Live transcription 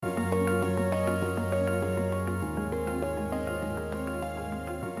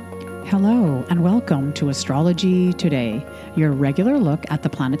Hello, and welcome to Astrology Today, your regular look at the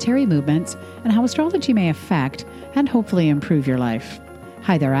planetary movements and how astrology may affect and hopefully improve your life.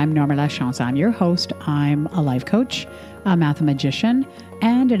 Hi there, I'm Norma Lachance. I'm your host. I'm a life coach, a mathematician,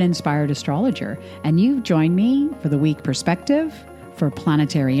 and an inspired astrologer. And you've joined me for the week perspective, for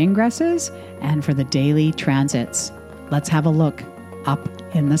planetary ingresses, and for the daily transits. Let's have a look up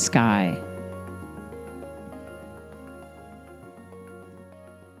in the sky.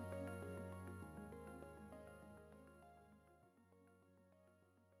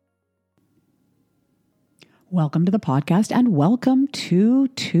 Welcome to the podcast and welcome to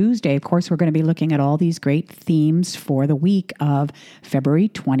Tuesday. Of course, we're going to be looking at all these great themes for the week of February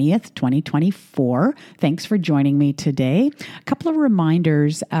 20th, 2024. Thanks for joining me today. A couple of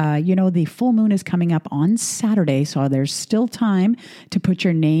reminders. The full moon is coming up on Saturday, so there's still time to put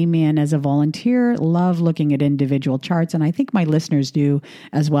your name in as a volunteer. Love looking at individual charts, and I think my listeners do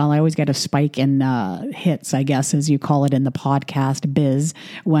as well. I always get a spike in hits, I guess, as you call it in the podcast biz,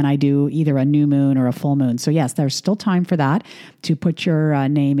 when I do either a new moon or a full moon. So yes, there's still time for that to put your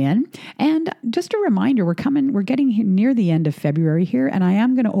name in. And just a reminder, we're getting near the end of February here, and I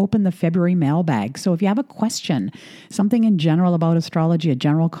am going to open the February mailbag. So if you have a question, something in general about astrology, a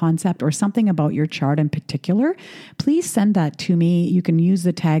general concept, or something about your chart in particular, please send that to me. You can use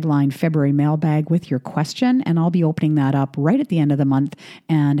the tagline February mailbag with your question, and I'll be opening that up right at the end of the month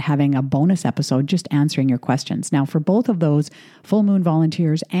and having a bonus episode just answering your questions. Now, for both of those full moon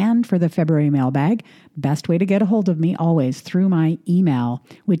volunteers and for the February mailbag, best way to get a hold of me always through my email,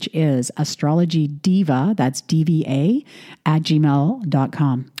 which is astrologydiva, that's DVA,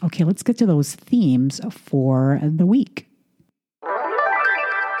 @gmail.com. Okay, let's get to those themes for the week.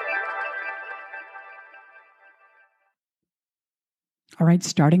 All right,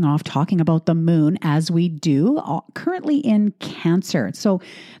 starting off talking about the moon as we do, currently in Cancer. So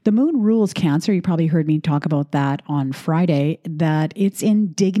the moon rules Cancer. You probably heard me talk about that on Friday, that it's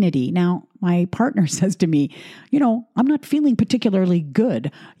in dignity. Now, my partner says to me, I'm not feeling particularly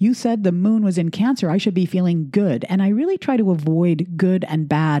good. You said the moon was in Cancer. I should be feeling good. And I really try to avoid good and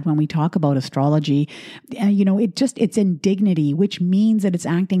bad when we talk about astrology. It's in dignity, which means that it's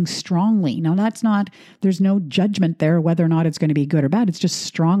acting strongly. Now, there's no judgment there whether or not it's going to be good or bad. It's just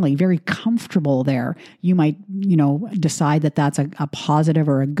strongly, very comfortable there. You might, decide that that's a positive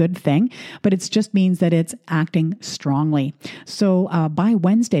or a good thing, but it just means that it's acting strongly. So by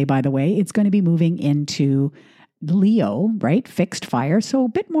Wednesday, by the way, it's going to be moving into Leo, right? Fixed fire. So a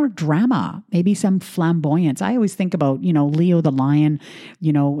bit more drama, maybe some flamboyance. I always think about, Leo the lion,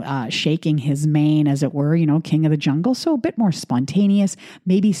 shaking his mane, as it were, king of the jungle. So a bit more spontaneous,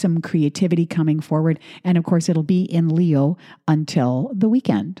 maybe some creativity coming forward. And of course, it'll be in Leo until the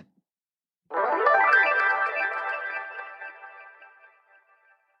weekend.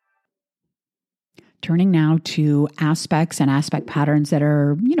 Turning now to aspects and aspect patterns that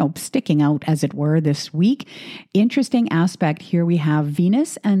are, sticking out, as it were, this week. Interesting aspect here, we have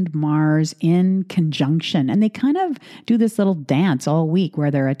Venus and Mars in conjunction, and they kind of do this little dance all week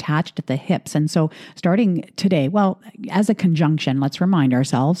where they're attached at the hips. And so starting today, as a conjunction, let's remind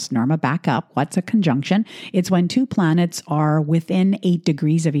ourselves, Norma, back up. What's a conjunction? It's when two planets are within 8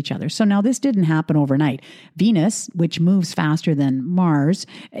 degrees of each other. So now this didn't happen overnight. Venus, which moves faster than Mars,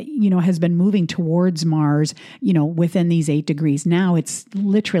 has been moving towards Mars, within these 8 degrees. Now it's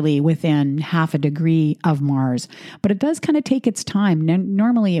literally within half a degree of Mars, but it does kind of take its time.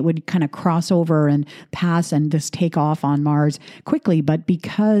 Normally it would kind of cross over and pass and just take off on Mars quickly, but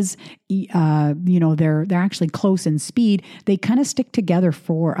because they're actually close in speed, they kind of stick together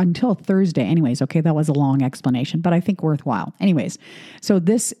until Thursday. Anyways, okay, that was a long explanation, but I think worthwhile. Anyways, so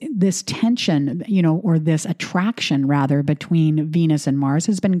this tension, or this attraction rather, between Venus and Mars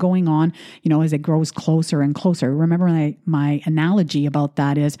has been going on, as it grows closer and closer. Remember my analogy about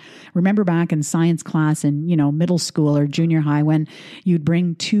that is, remember back in science class in, middle school or junior high, when you'd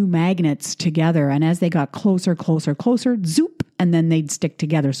bring two magnets together, and as they got closer, zoop, and then they'd stick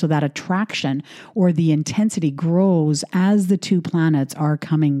together. So that attraction or the intensity grows as the two planets are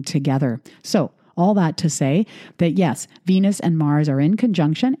coming together. So all that to say that yes, Venus and Mars are in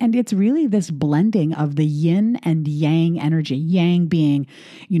conjunction, and it's really this blending of the yin and yang energy. Yang being,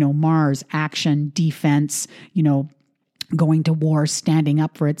 Mars, action, defense, going to war, standing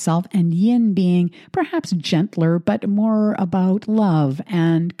up for itself, and yin being perhaps gentler, but more about love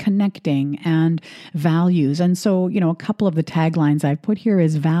and connecting and values. And so, a couple of the taglines I've put here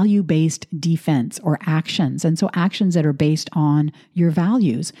is value-based defense or actions. And so actions that are based on your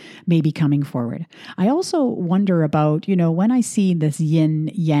values may be coming forward. I also wonder about, when I see this yin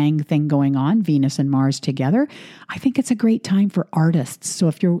yang thing going on, Venus and Mars together, I think it's a great time for artists. So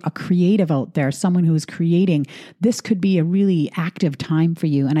if you're a creative out there, someone who is creating, this could be a really active time for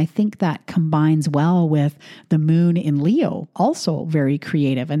you. And I think that combines well with the moon in Leo, also very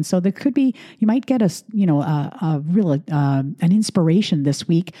creative. And so there could be, you might get an inspiration this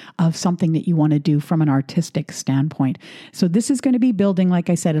week of something that you want to do from an artistic standpoint. So this is going to be building, like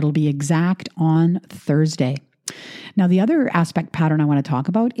I said, it'll be exact on Thursday. Now, the other aspect pattern I want to talk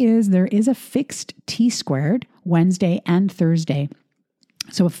about is there is a fixed T-squared Wednesday and Thursday.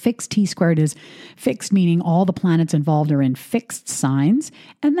 So a fixed T-squared is fixed, meaning all the planets involved are in fixed signs,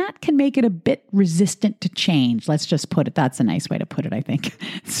 and that can make it a bit resistant to change. Let's just put it, that's a nice way to put it, I think.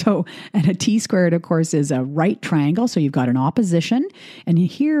 So, and a T-squared, of course, is a right triangle. So you've got an opposition, and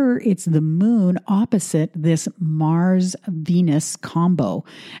here it's the moon opposite this Mars-Venus combo.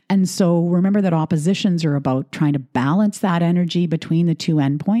 And so remember that oppositions are about trying to balance that energy between the two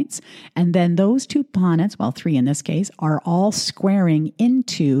endpoints. And then those two planets, well, three in this case, are all squaring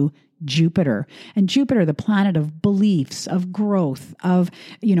into Jupiter. And Jupiter, the planet of beliefs, of growth, of,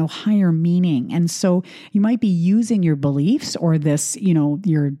 higher meaning. And so you might be using your beliefs or this,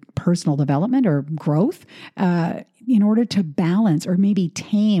 your personal development or growth in order to balance or maybe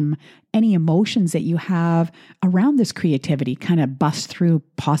tame any emotions that you have around this creativity, kind of bust through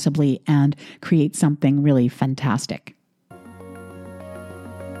possibly and create something really fantastic.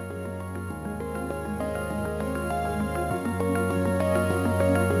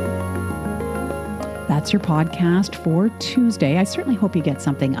 That's your podcast for Tuesday. I certainly hope you get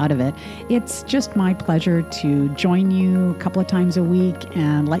something out of it. It's just my pleasure to join you a couple of times a week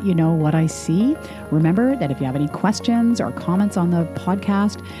and let you know what I see. Remember that if you have any questions or comments on the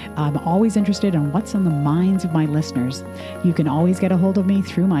podcast, I'm always interested in what's on the minds of my listeners. You can always get a hold of me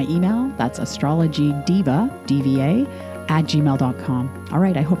through my email. That's astrologydiva, DVA, @gmail.com. All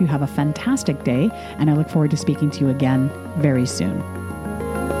right, I hope you have a fantastic day, and I look forward to speaking to you again very soon.